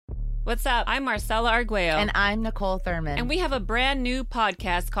What's up? I'm Marcella Arguello. And I'm Niccole Thurman. And we have a brand new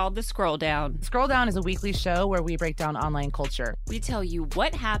podcast called The Scroll Down. Scroll Down is a weekly show where we break down online culture. We tell you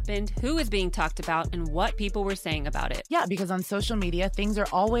what happened, who is being talked about, and what people were saying about it. Yeah, because on social media, things are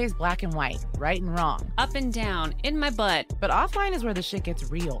always black and white, right and wrong. Up and down, in my butt. But offline is where the shit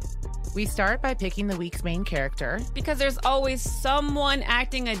gets real. We start by picking the week's main character. Because there's always someone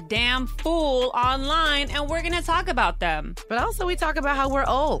acting a damn fool online, and we're going to talk about them. But also we talk about how we're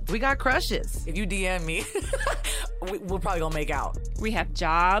old. We got crushes. If you DM me, we're probably going to make out. We have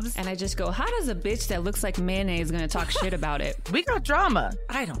jobs, and I just go, how does a bitch that looks like mayonnaise going to talk shit about it? We got drama.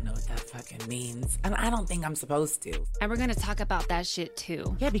 I don't know what that fucking means. And I don't think I'm supposed to. And we're going to talk about that shit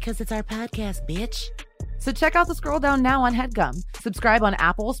too. Yeah, because it's our podcast, bitch. So check out the Scroll Down now on HeadGum. Subscribe on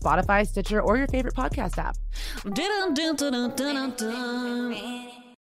Apple, Spotify, Stitcher, or your favorite podcast app.